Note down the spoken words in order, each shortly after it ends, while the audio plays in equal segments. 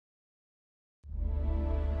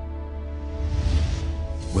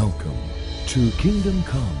Welcome to Kingdom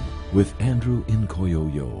Come with Andrew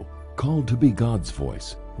Nkoyoyo, called to be God's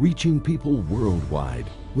voice, reaching people worldwide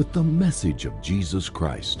with the message of Jesus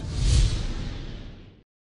Christ.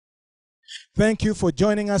 Thank you for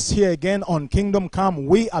joining us here again on Kingdom Come.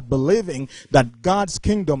 We are believing that God's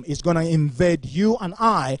kingdom is going to invade you and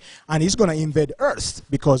I, and He's going to invade earth,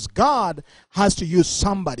 because God has to use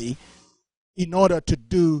somebody in order to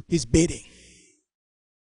do His bidding.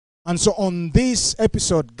 And so on this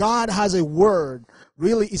episode, God has a word.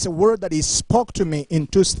 Really, it's a word that He spoke to me in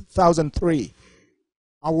 2003.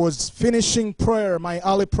 I was finishing prayer, my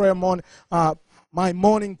early prayer, my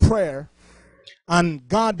morning prayer, and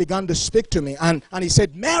God began to speak to me, and He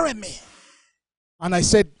said, "Marry me." And I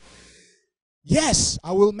said, "Yes,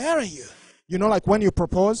 I will marry you." You know, like when you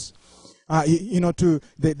propose, to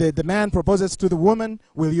the man proposes to the woman,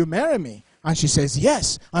 "Will you marry me?" And she says,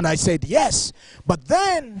 "Yes." And I said, "Yes." But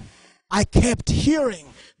then I kept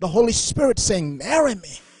hearing the Holy Spirit saying, "Marry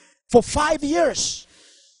me," for 5 years.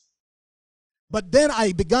 But then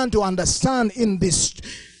I began to understand in this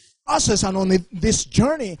process and on this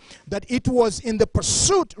journey that it was in the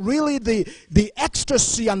pursuit, really the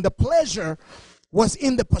ecstasy and the pleasure was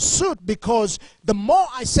in the pursuit, because the more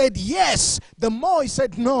I said yes, the more He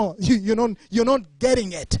said, "No, you're not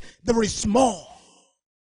getting it. There is more."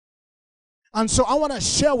 And so I want to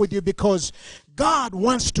share with you, because God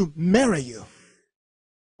wants to marry you.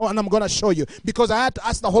 Oh, and I'm going to show you, because I had to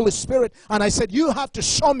ask the Holy Spirit, and I said, "You have to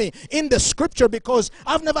show me in the scripture, because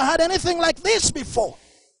I've never had anything like this before."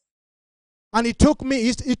 And He told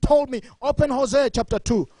me, open Hosea chapter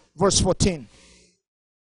 2, verse 14.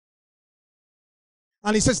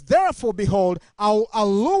 And He says, "Therefore, behold, I'll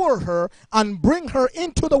allure her and bring her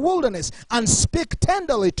into the wilderness and speak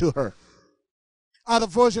tenderly to her." Other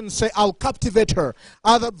versions say, "I'll captivate her."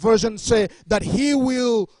 Other versions say that He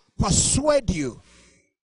will persuade you,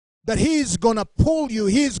 that He's going to pull you,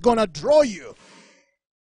 He's going to draw you.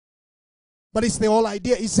 But it's the whole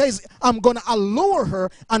idea. He says, "I'm going to allure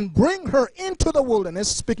her and bring her into the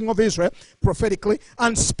wilderness," speaking of Israel prophetically,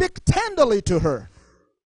 "and speak tenderly to her."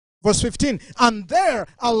 Verse 15, "And there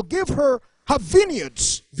I'll give her her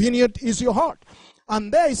vineyards." Vineyard is your heart.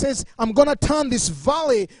 And there He says, "I'm going to turn this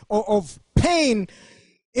valley of pain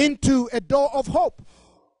into a door of hope.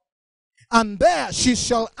 And there she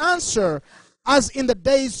shall answer as in the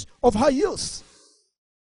days of her youth,"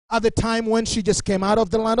 at the time when she just came out of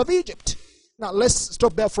the land of Egypt. Now let's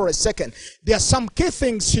stop there for a second. There are some key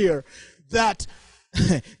things here that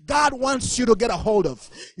God wants you to get a hold of.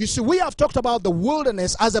 You see, we have talked about the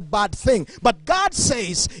wilderness as a bad thing, but God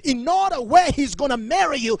says in order where He's going to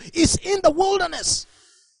marry you is in the wilderness.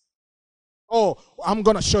 Oh, I'm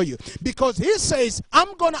going to show you. Because He says,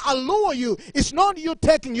 "I'm going to allure you." It's not you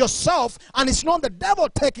taking yourself, and it's not the devil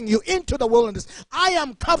taking you into the wilderness. I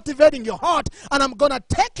am captivating your heart, and I'm going to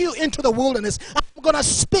take you into the wilderness. I'm going to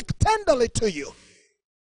speak tenderly to you.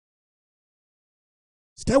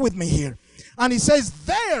 Stay with me here. And He says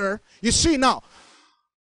there, you see now,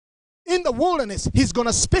 in the wilderness, He's going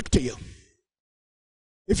to speak to you.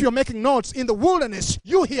 If you're making notes, in the wilderness,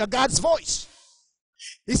 you hear God's voice.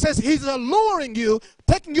 He says He's alluring you,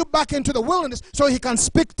 taking you back into the wilderness so He can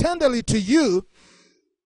speak tenderly to you.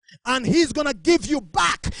 And He's going to give you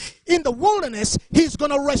back. In the wilderness, He's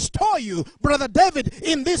going to restore you. Brother David,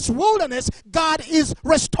 in this wilderness, God is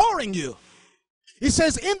restoring you. He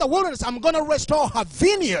says, in the wilderness, I'm going to restore her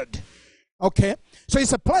vineyard. Okay? So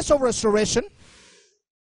it's a place of restoration.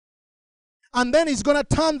 And then He's going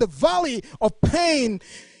to turn the valley of pain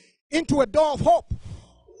into a door of hope.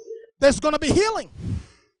 There's going to be healing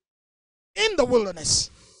in the wilderness.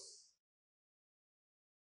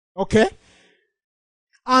 Okay?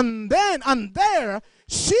 And there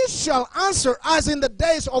she shall answer as in the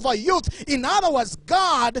days of her youth. In other words,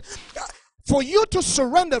 God, for you to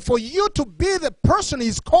surrender, for you to be the person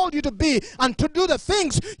He's called you to be and to do the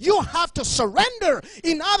things, you have to surrender.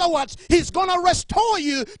 In other words, He's going to restore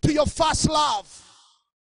you to your first love.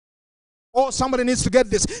 Oh, somebody needs to get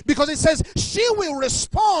this, because it says she will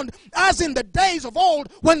respond as in the days of old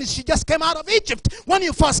when she just came out of Egypt. When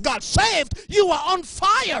you first got saved, you were on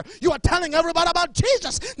fire. You were telling everybody about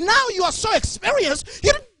Jesus. Now you are so experienced,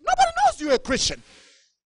 nobody knows you're a Christian.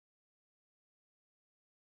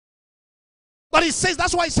 But He says,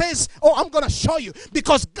 that's why He says, "Oh, I'm going to show you."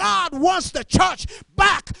 Because God wants the church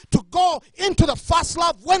back to go into the first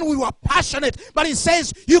love when we were passionate. But He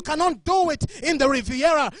says, you cannot do it in the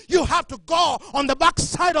Riviera. You have to go on the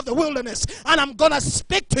backside of the wilderness. And I'm going to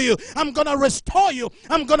speak to you. I'm going to restore you.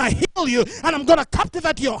 I'm going to heal you. And I'm going to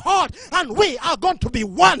captivate your heart. And we are going to be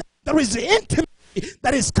one. There is the intimacy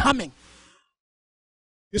that is coming.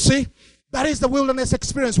 You see, That is the wilderness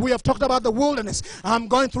experience. We have talked about the wilderness. I'm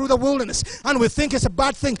going through the wilderness, and we think it's a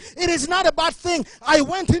bad thing. It is not a bad thing. I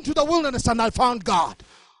went into the wilderness and I found God.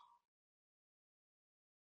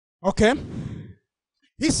 Okay?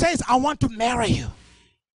 He says, I want to marry you,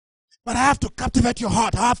 but I have to captivate your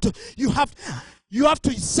heart. You have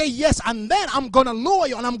to say yes, and then I'm going to lure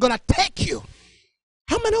you and I'm going to take you.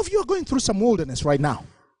 How many of you are going through some wilderness right now?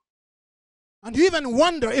 And you even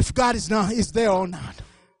wonder if God is there or not.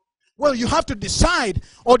 Well, you have to decide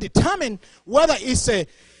or determine whether it's a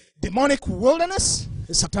demonic wilderness,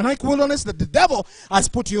 a satanic wilderness that the devil has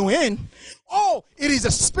put you in, or it is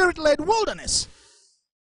a spirit-led wilderness.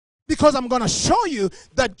 Because I'm going to show you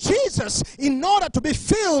that Jesus, in order to be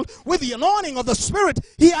filled with the anointing of the Spirit,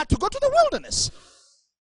 he had to go to the wilderness.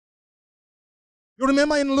 You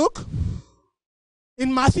remember in Luke,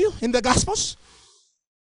 in Matthew, in the Gospels?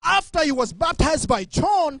 After he was baptized by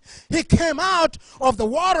John, he came out of the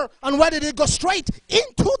water, and where did he go? Straight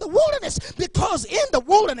into the wilderness. Because in the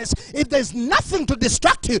wilderness, if there's nothing to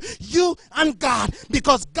distract you and God,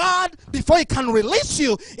 because God, before he can release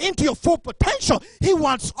you into your full potential, he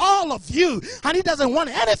wants all of you, and he doesn't want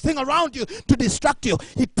anything around you to distract you.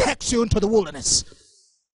 He takes you into the wilderness.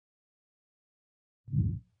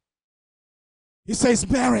 He says,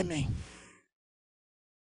 marry me.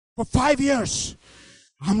 For 5 years,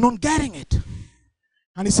 I'm not getting it.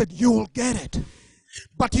 And he said, you will get it.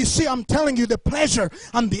 But you see, I'm telling you, the pleasure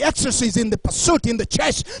and the ecstasy is in the pursuit, in the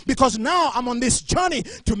chase, because now I'm on this journey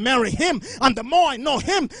to marry him. And the more I know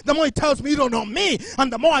him, the more he tells me you don't know me.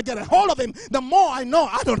 And the more I get a hold of him, the more I know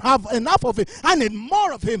I don't have enough of him. I need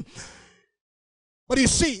more of him. But you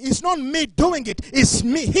see, it's not me doing it. It's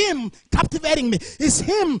him captivating me. It's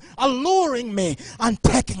him alluring me and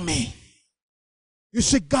taking me. You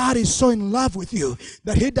see, God is so in love with you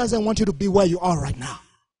that he doesn't want you to be where you are right now.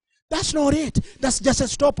 That's not it. That's just a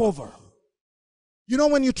stopover. You know,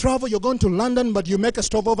 when you travel, you're going to London, but you make a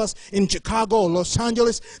stopover in Chicago or Los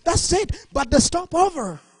Angeles. That's it. But the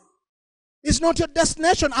stopover is not your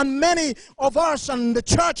destination. And many of us and the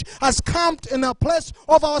church has camped in a place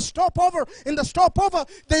of our stopover. In the stopover,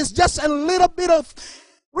 there's just a little bit of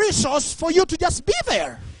resource for you to just be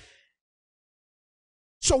there.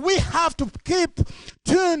 So we have to keep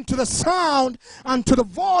tuned to the sound and to the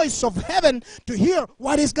voice of heaven to hear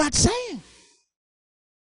what is God saying.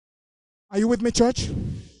 Are you with me, church?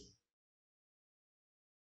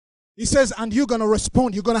 He says, and you're going to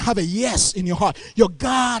respond. You're going to have a yes in your heart. Your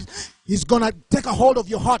God is going to take a hold of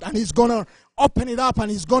your heart, and he's going to open it up,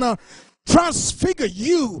 and he's going to transfigure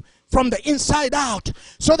you from the inside out,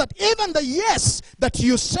 so that even the yes that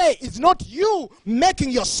you say is not you making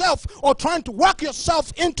yourself or trying to work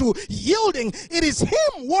yourself into yielding. It is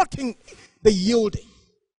him working the yielding.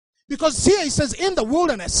 Because here he says, in the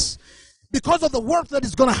wilderness, because of the work that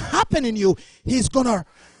is going to happen in you, he's going to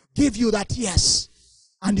give you that yes,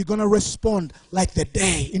 and you're going to respond like the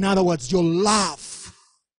day. In other words, your love.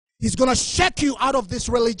 He's going to shake you out of this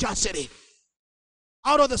religiosity,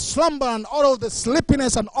 out of the slumber and out of the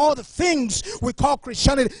sleepiness and all the things we call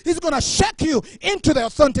Christianity. He's going to shake you into the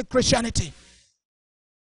authentic Christianity.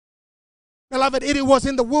 Beloved, it was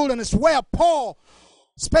in the wilderness where Paul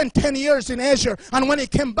spent 10 years in Asia, and when he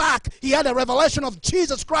came back, he had a revelation of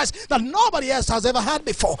Jesus Christ that nobody else has ever had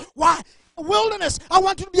before. Why? The wilderness. I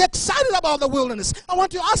want you to be excited about the wilderness. I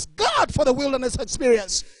want you to ask God for the wilderness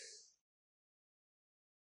experience.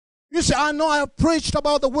 You say, I know I have preached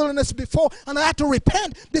about the wilderness before, and I had to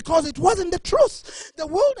repent because it wasn't the truth. The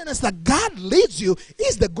wilderness that God leads you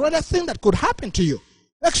is the greatest thing that could happen to you,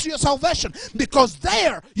 next to your salvation, because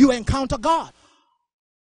there you encounter God.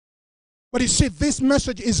 But you see, this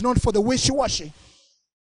message is not for the wishy-washy.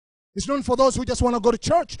 It's not for those who just want to go to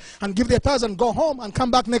church and give their tithes and go home and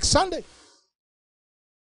come back next Sunday.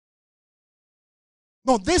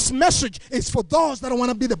 No, this message is for those that want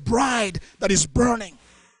to be the bride that is burning.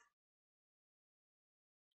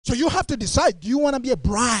 So you have to decide, do you want to be a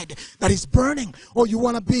bride that is burning, or you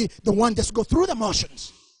want to be the one just go through the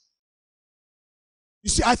motions? You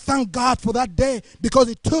see, I thank God for that day, because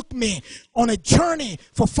it took me on a journey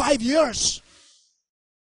for 5 years.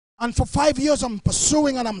 And for 5 years I'm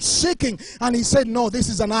pursuing and I'm seeking. And he said, no, this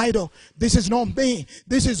is an idol. This is not me.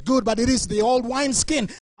 This is good, but it is the old wineskin.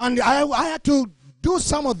 And I had to do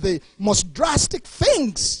some of the most drastic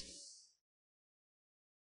things.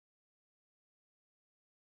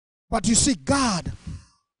 But you see, God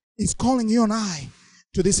is calling you and I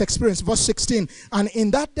to this experience. Verse 16, and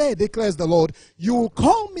in that day, declares the Lord, you will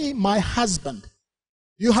call me my husband.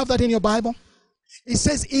 You have that in your Bible? It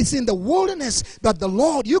says it's in the wilderness that the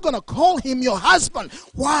Lord, you're going to call him your husband.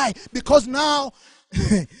 Why? Because now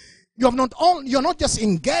You're not just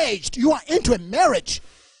engaged, you are into a marriage.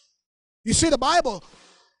 You see, the Bible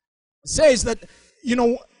says that,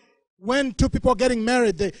 when two people are getting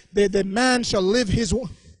married, the man shall leave his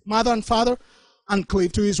mother and father and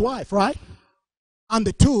cleave to his wife, right? And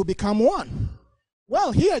the two become one.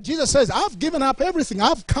 Well, here Jesus says, I've given up everything.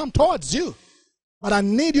 I've come towards you. But I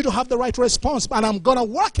need you to have the right response. And I'm going to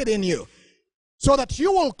work it in you so that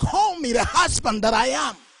you will call me the husband that I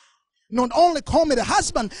am. Not only call me the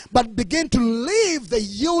husband, but begin to live the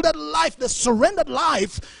yielded life, the surrendered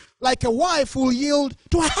life, like a wife will yield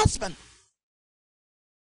to a husband.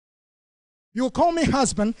 You will call me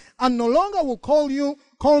husband, and no longer will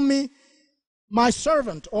call me my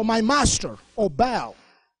servant or my master or Baal.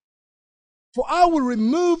 For I will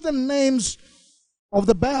remove the names of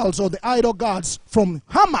the Baals or the idol gods from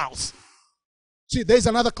her mouth. See, there's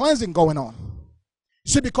another cleansing going on.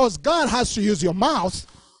 See, because God has to use your mouth,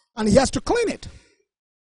 and he has to clean it.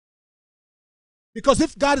 Because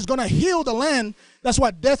if God is going to heal the land, that's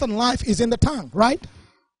why death and life is in the tongue, right?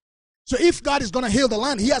 So if God is going to heal the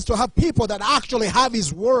land, he has to have people that actually have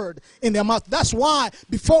his word in their mouth. That's why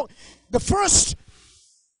before the first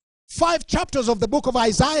 5 chapters of the book of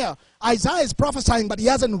Isaiah, Isaiah is prophesying, but he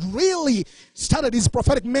hasn't really started his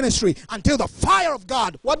prophetic ministry until the fire of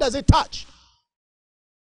God, what does it touch?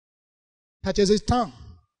 Touches his tongue.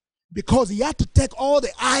 Because he had to take all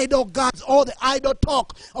the idol gods, all the idol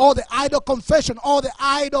talk, all the idol confession, all the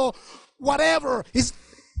idol whatever.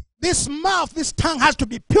 This mouth, this tongue has to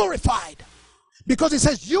be purified. Because he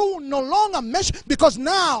says, you no longer measure, because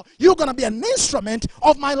now you're going to be an instrument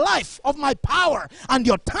of my life, of my power. And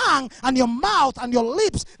your tongue and your mouth and your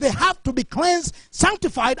lips, they have to be cleansed,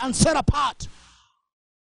 sanctified, and set apart.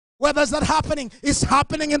 Where is that happening? It's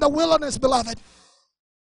happening in the wilderness, beloved.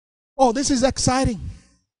 Oh, this is exciting.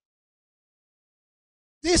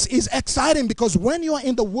 This is exciting because when you are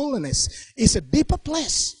in the wilderness, it's a deeper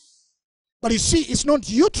place. But you see, it's not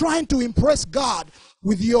you trying to impress God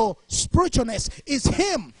with your spiritualness. It's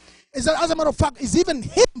him. As a matter of fact, it's even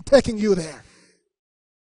him taking you there.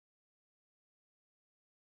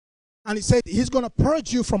 And he said he's going to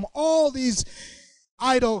purge you from all these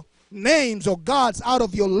idol names or gods out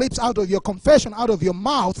of your lips, out of your confession, out of your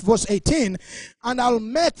mouth. Verse 18, and I'll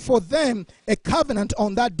make for them a covenant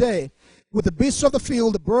on that day with the beasts of the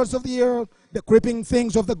field, the birds of the air, the creeping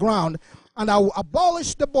things of the ground, and I will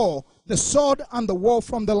abolish the bow, the sword, and the war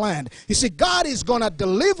from the land. You see, God is going to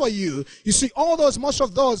deliver you. You see, most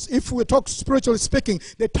of those, if we talk spiritually speaking,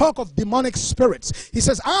 they talk of demonic spirits. He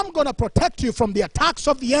says, I'm going to protect you from the attacks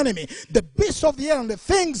of the enemy, the beasts of the air, and the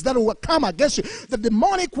things that will come against you, the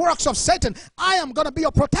demonic works of Satan. I am going to be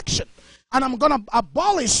your protection, and I'm going to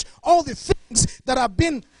abolish all the things that have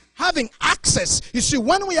been having access. You see,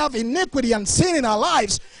 when we have iniquity and sin in our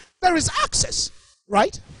lives, there is access,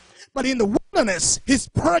 right? But in the wilderness, he's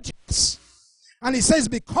purging us. And he says,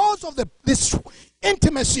 because of this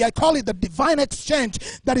intimacy, I call it the divine exchange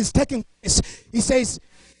that is taking place, he says,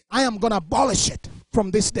 I am going to abolish it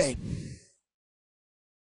from this day.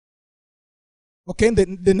 Okay,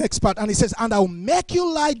 the next part, and he says, and I'll make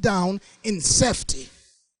you lie down in safety.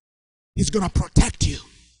 He's going to protect you.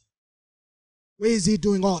 Where is he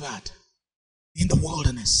doing all that? In the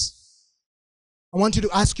wilderness. I want you to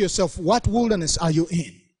ask yourself, what wilderness are you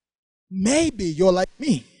in? Maybe you're like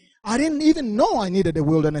me. I didn't even know I needed a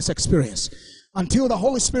wilderness experience until the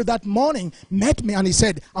Holy Spirit that morning met me and he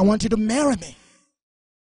said, I want you to marry me.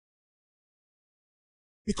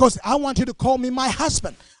 Because I want you to call me my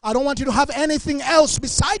husband. I don't want you to have anything else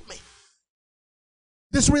beside me.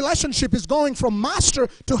 This relationship is going from master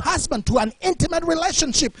to husband to an intimate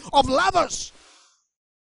relationship of lovers.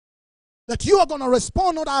 That you are going to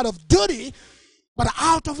respond not out of duty, but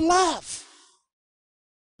out of love.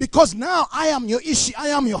 Because now I am your issue, I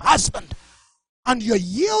am your husband. And you're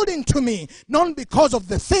yielding to me, not because of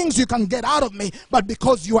the things you can get out of me, but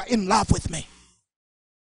because you are in love with me.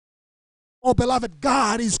 Oh, beloved,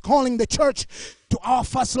 God is calling the church to our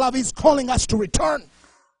first love. He's calling us to return.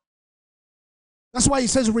 That's why he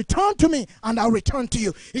says, return to me and I'll return to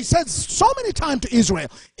you. He says so many times to Israel,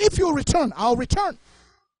 if you return, I'll return.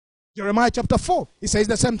 Jeremiah chapter 4, he says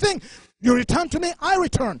the same thing. You return to me, I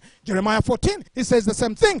return. Jeremiah 14, he says the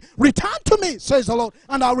same thing. Return to me, says the Lord,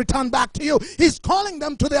 and I'll return back to you. He's calling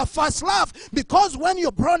them to their first love. Because when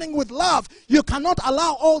you're burning with love, you cannot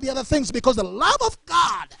allow all the other things, because the love of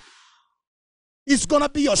God is going to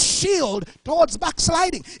be your shield towards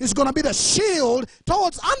backsliding. It's going to be the shield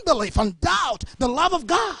towards unbelief and doubt. The love of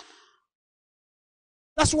God.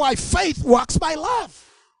 That's why faith works by love.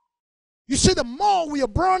 You see, the more we are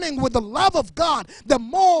burning with the love of God, the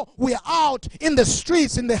more we are out in the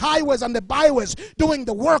streets, in the highways and the byways, doing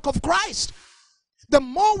the work of Christ. The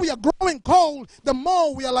more we are growing cold, the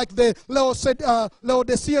more we are like the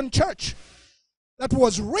Laodicean church that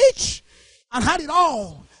was rich and had it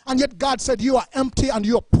all. And yet God said, you are empty and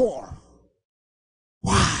you are poor.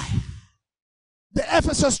 Why? The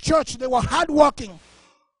Ephesus church, they were hardworking,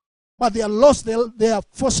 but they had lost their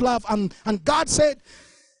first love. And God said,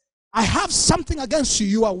 I have something against you.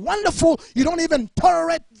 You are wonderful. You don't even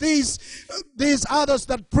tolerate these others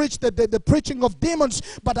that preach the preaching of demons.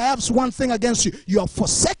 But I have one thing against you. You are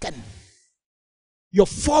forsaken. You're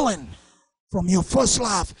fallen from your first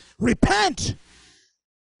love. Repent.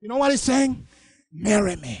 You know what he's saying?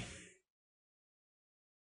 Marry me.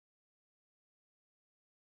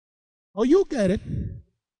 Oh, you get it.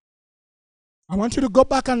 I want you to go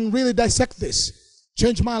back and really dissect this.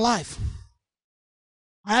 Change my life.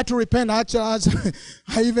 I had to repent. I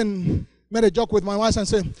even made a joke with my wife and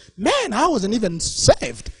said, man, I wasn't even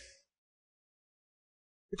saved.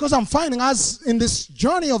 Because I'm finding us in this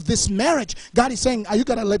journey of this marriage, God is saying, you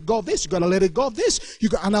got to let go of this. You got to let it go of this.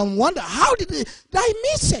 And I wonder, how did I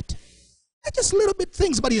miss it? They're just little bit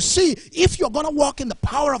things. But you see, if you're going to walk in the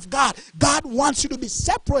power of God, God wants you to be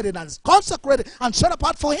separated and consecrated and set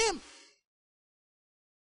apart for Him.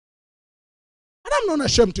 And I'm not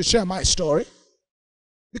ashamed to share my story,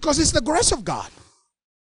 because it's the grace of God.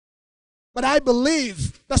 But I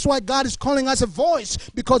believe that's why God is calling us a voice,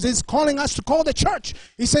 because He's calling us to call the church.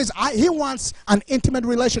 He says He wants an intimate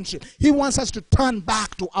relationship. He wants us to turn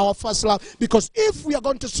back to our first love, because if we are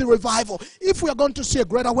going to see revival, if we are going to see a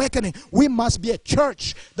great awakening, we must be a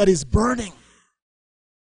church that is burning.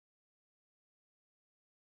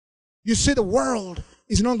 You see, the world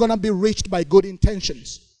is not going to be reached by good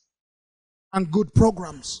intentions and good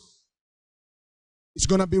programs. It's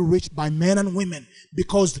going to be reached by men and women,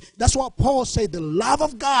 because that's what Paul said, the love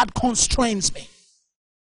of God constrains me.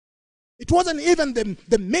 It wasn't even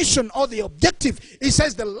the mission or the objective. He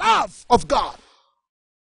says the love of God.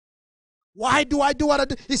 Why do I do what I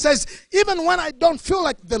do? He says, even when I don't feel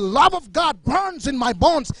like the love of God burns in my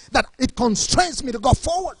bones, that it constrains me to go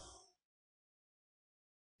forward.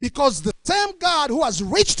 Because the same God who has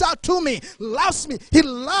reached out to me loves me. He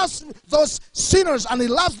loves those sinners and He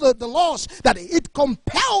loves the lost, that it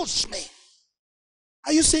compels me.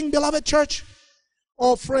 Are you seeing, beloved church?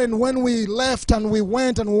 Oh, friend, when we left and we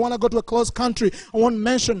went and we want to go to a close country, I won't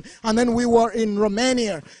mention, and then we were in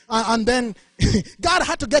Romania, and then God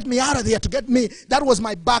had to get me out of there, to get me. That was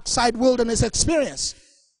my backside wilderness experience.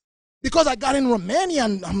 Because I got in Romania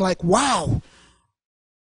and I'm like, wow,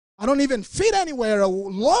 I don't even fit anywhere. Oh,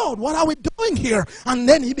 Lord, what are we doing here? And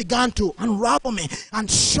then He began to unravel me and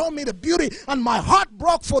show me the beauty. And my heart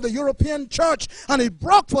broke for the European church. And it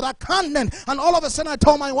broke for that continent. And all of a sudden I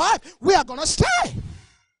told my wife, we are going to stay.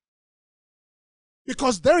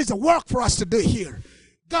 Because there is a work for us to do here.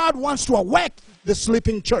 God wants to awake the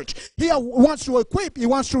sleeping church. He wants to equip. He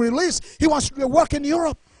wants to release. He wants to work in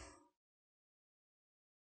Europe.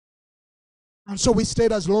 And so we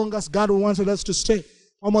stayed as long as God wanted us to stay.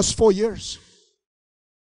 Almost 4 years.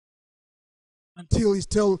 Until He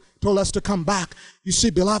told us to come back. You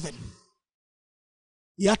see, beloved,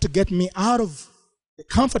 He had to get me out of the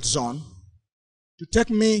comfort zone to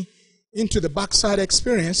take me into the backside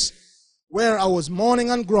experience, where I was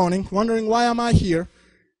moaning and groaning, wondering, why am I here?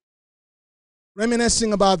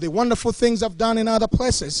 Reminiscing about the wonderful things I've done in other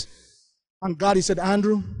places. And God, He said,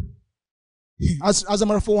 Andrew, as a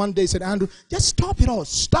matter of fact, one day He said, Andrew, just stop it all.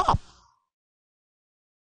 Stop.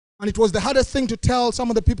 And it was the hardest thing to tell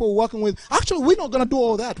some of the people we're working with. Actually, we're not going to do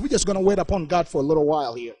all that. We're just going to wait upon God for a little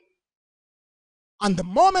while here. And the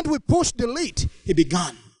moment we push delete, He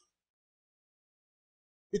began.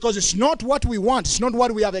 Because it's not what we want. It's not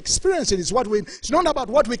what we have experienced. It's not about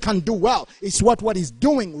what we can do well. It's what He's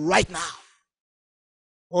doing right now.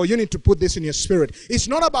 Oh, you need to put this in your spirit. It's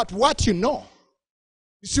not about what you know.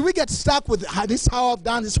 You see, we get stuck with this is how I've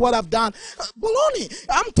done, this is what I've done. Baloney.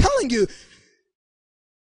 I'm telling you,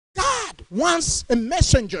 God wants a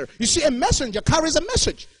messenger. You see, a messenger carries a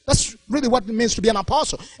message. That's really what it means to be an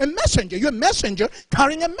apostle. A messenger. You're a messenger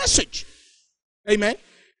carrying a message. Amen.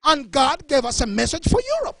 And God gave us a message for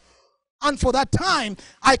Europe. And for that time,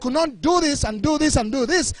 I could not do this and do this and do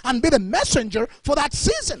this and be the messenger for that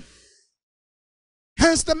season.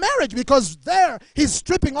 Hence the marriage, because there He's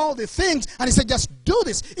stripping all the things and He said, just do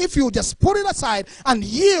this. If you just put it aside and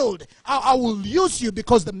yield, I will use you,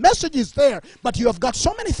 because the message is there, but you have got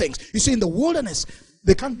so many things. You see, in the wilderness,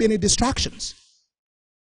 there can't be any distractions.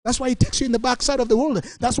 That's why He takes you in the backside of the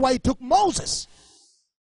wilderness. That's why He took Moses.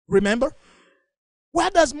 Remember? Where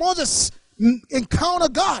does Moses encounter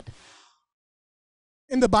God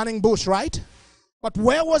in the burning bush, right? But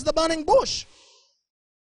where was the burning bush?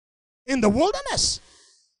 In the wilderness.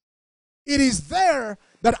 It is there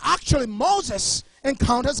that actually Moses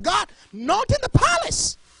encounters God, not in the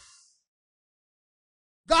palace.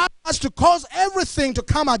 God has to cause everything to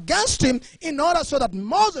come against him in order so that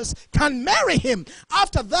Moses can marry him.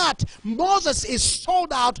 After that, Moses is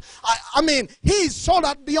sold out. I mean, he is sold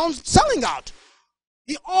out beyond selling out.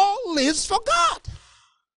 He all lives for God.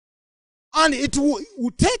 And it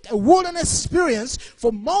would take a wilderness experience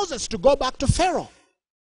for Moses to go back to Pharaoh.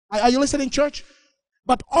 Are you listening, church?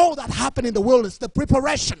 But all that happened in the wilderness, the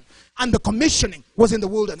preparation and the commissioning, was in the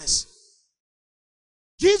wilderness.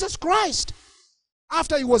 Jesus Christ,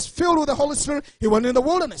 after he was filled with the Holy Spirit, he went in the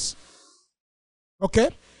wilderness. Okay?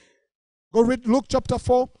 Go read Luke chapter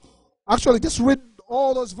 4. Actually, just read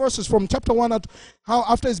all those verses from chapter 1, how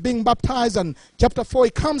after he's being baptized, and chapter 4,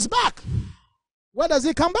 he comes back. Where does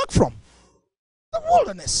he come back from? The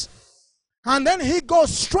wilderness. And then he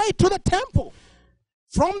goes straight to the temple.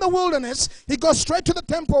 From the wilderness, he goes straight to the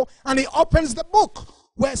temple and he opens the book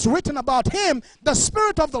where it's written about him, the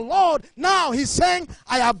Spirit of the Lord. Now he's saying,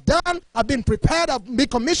 I have done, I've been prepared, I've been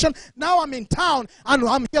commissioned. Now I'm in town and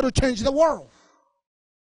I'm here to change the world.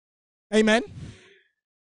 Amen.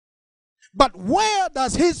 But where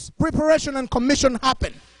does his preparation and commission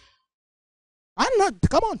happen? I'm not,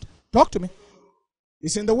 come on, talk to me.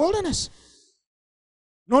 It's in the wilderness.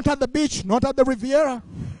 Not at the beach, not at the Riviera.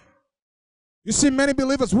 You see, many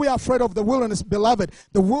believers, we are afraid of the wilderness. Beloved,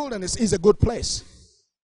 the wilderness is a good place.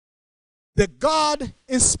 The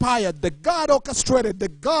God-inspired, the God-orchestrated, the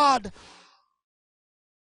God-moved,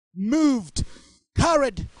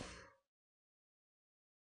 carried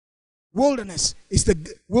wilderness is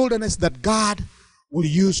the wilderness that God will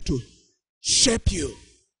use to shape you,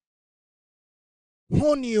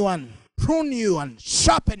 hone you and prune you and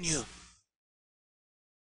sharpen you.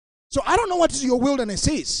 So I don't know what your wilderness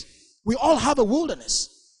is. We all have a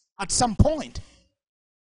wilderness at some point.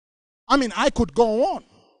 I mean, I could go on.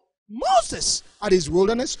 Moses had his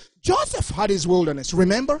wilderness. Joseph had his wilderness.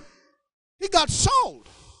 Remember? He got sold.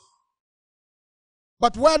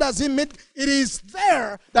 But where does he meet? It is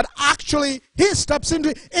there that actually he steps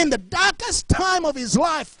into, in the darkest time of his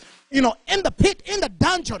life, in the pit, in the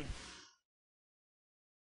dungeon.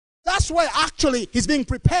 That's where actually he's being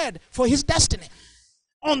prepared for his destiny.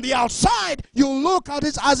 On the outside, you look at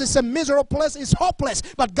it as it's a miserable place, it's hopeless.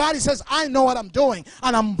 But God, he says, I know what I'm doing.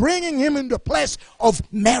 And I'm bringing him into a place of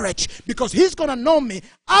marriage because he's going to know me.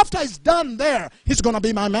 After he's done there, he's going to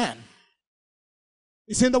be my man.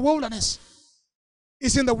 It's in the wilderness.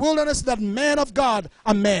 It's in the wilderness that men of God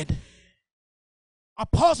are made.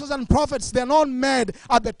 Apostles and prophets, they're not made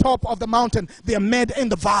at the top of the mountain. They are made in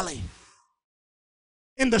the valley.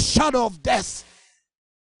 In the shadow of death,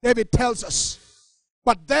 David tells us.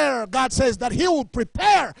 But there, God says that he will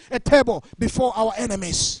prepare a table before our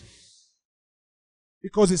enemies.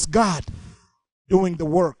 Because it's God doing the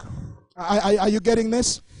work. Are you getting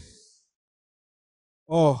this?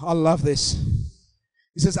 Oh, I love this.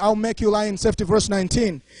 He says, I'll make you lie in safety. Verse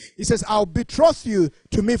 19. He says, I'll betroth you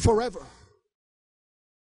to me forever.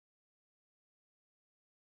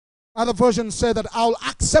 Other versions say that I'll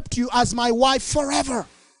accept you as my wife forever.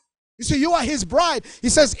 You see, you are his bride. He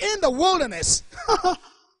says, in the wilderness.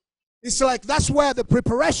 It's like that's where the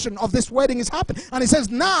preparation of this wedding is happening. And he says,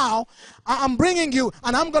 now I'm bringing you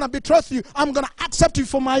and I'm going to betroth you. I'm going to accept you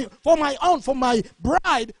for my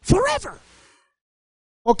bride forever.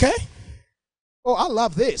 Okay? Oh, I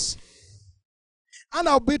love this. And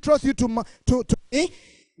I'll betroth you to me.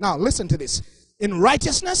 Now, listen to this. In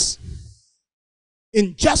righteousness,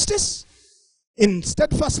 in justice, in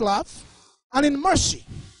steadfast love, and in mercy.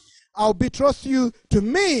 I'll betroth you to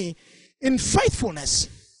me in faithfulness,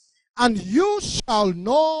 and you shall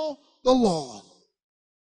know the Lord.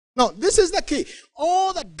 Now, this is the key.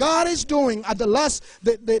 All that God is doing at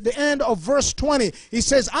the end of verse 20, he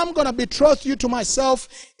says, I'm going to betroth you to myself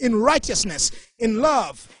in righteousness, in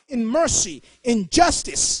love, in mercy, in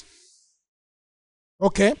justice.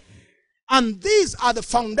 Okay? And these are the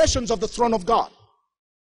foundations of the throne of God.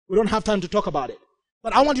 We don't have time to talk about it.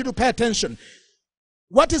 But I want you to pay attention.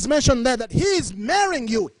 What is mentioned there, that he is marrying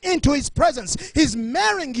you into his presence. He's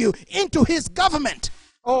marrying you into his government.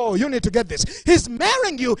 Oh, you need to get this. He's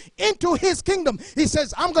marrying you into his kingdom. He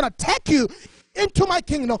says, I'm going to take you into my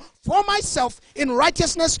kingdom for myself in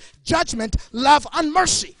righteousness, judgment, love, and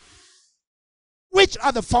mercy, which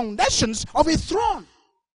are the foundations of his throne.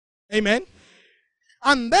 Amen.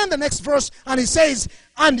 And then the next verse, and he says,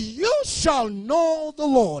 and you shall know the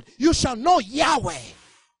Lord. You shall know Yahweh.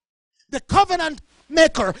 The covenant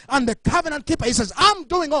maker and the covenant keeper. He says, I'm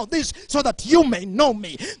doing all this so that you may know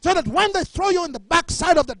me. So that when they throw you in the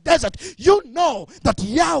backside of the desert, you know that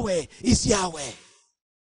Yahweh is Yahweh.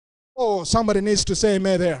 Oh, somebody needs to say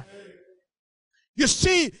amen there. You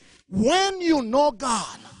see, when you know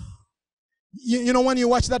God, you know when you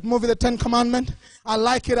watch that movie, The Ten Commandments, I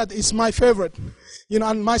like it. It's my favorite.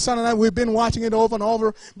 And my son and I, we've been watching it over and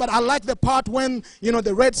over. But I like the part when,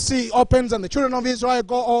 the Red Sea opens and the children of Israel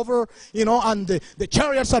go over, and the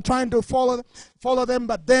chariots are trying to follow them.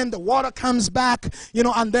 But then the water comes back,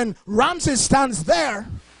 and then Ramses stands there,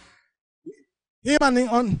 him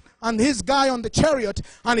and his guy on the chariot,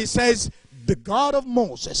 and he says, the God of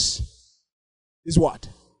Moses is what?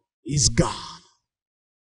 Is God.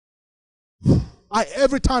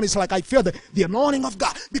 Every time it's like I feel the anointing of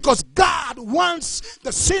God, because God wants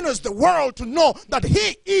the sinners, the world, to know that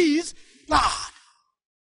He is God.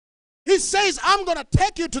 He says, I'm going to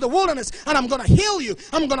take you to the wilderness and I'm going to heal you.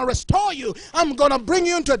 I'm going to restore you. I'm going to bring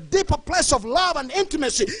you into a deeper place of love and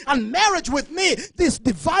intimacy and marriage with me, this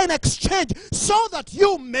divine exchange, so that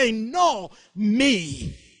you may know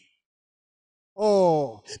me.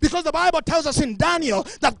 Oh, because the Bible tells us in Daniel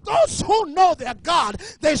that those who know their God,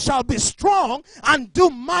 they shall be strong and do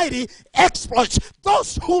mighty exploits.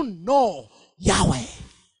 Those who know Yahweh.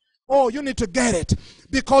 Oh, you need to get it.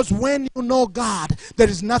 Because when you know God, there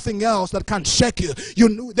is nothing else that can shake you.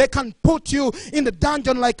 They can put you in the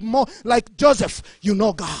dungeon like Joseph. You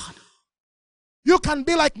know God. You can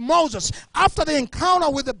be like Moses. After the encounter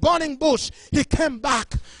with the burning bush, he came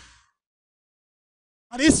back.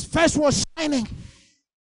 And his face was shining.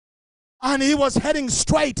 And he was heading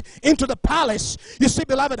straight into the palace. You see,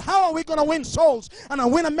 beloved, how are we going to win souls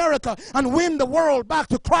and win America and win the world back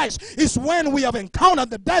to Christ? It's when we have encountered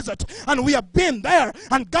the desert and we have been there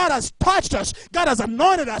and God has touched us, God has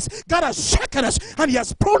anointed us, God has shaken us, and He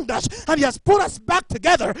has pruned us, and He has put us back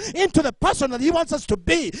together into the person that He wants us to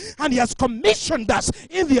be, and He has commissioned us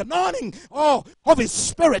in the anointing of His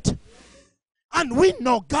Spirit. And we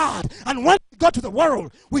know God. And when we go to the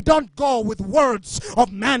world, we don't go with words of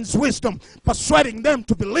man's wisdom, persuading them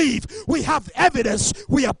to believe. We have evidence.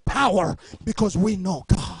 We have power because we know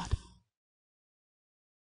God.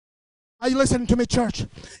 Are you listening to me, church?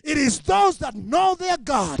 It is those that know their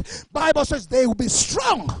God. Bible says they will be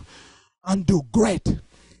strong and do great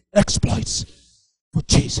exploits for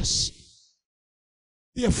Jesus.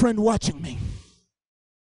 Dear friend watching me,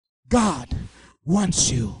 God wants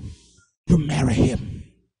you to marry Him.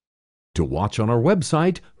 To watch on our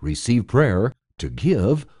website, receive prayer, to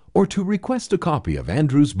give, or to request a copy of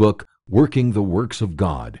Andrew's book, Working the Works of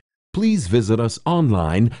God, please visit us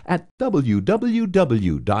online at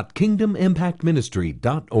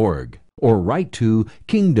www.kingdomimpactministry.org or write to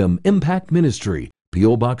Kingdom Impact Ministry,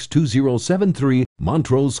 P.O. Box 2073,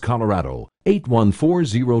 Montrose, Colorado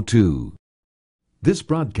 81402. This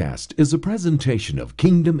broadcast is a presentation of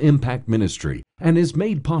Kingdom Impact Ministry and is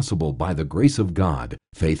made possible by the grace of God,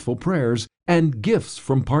 faithful prayers, and gifts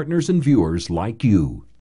from partners and viewers like you.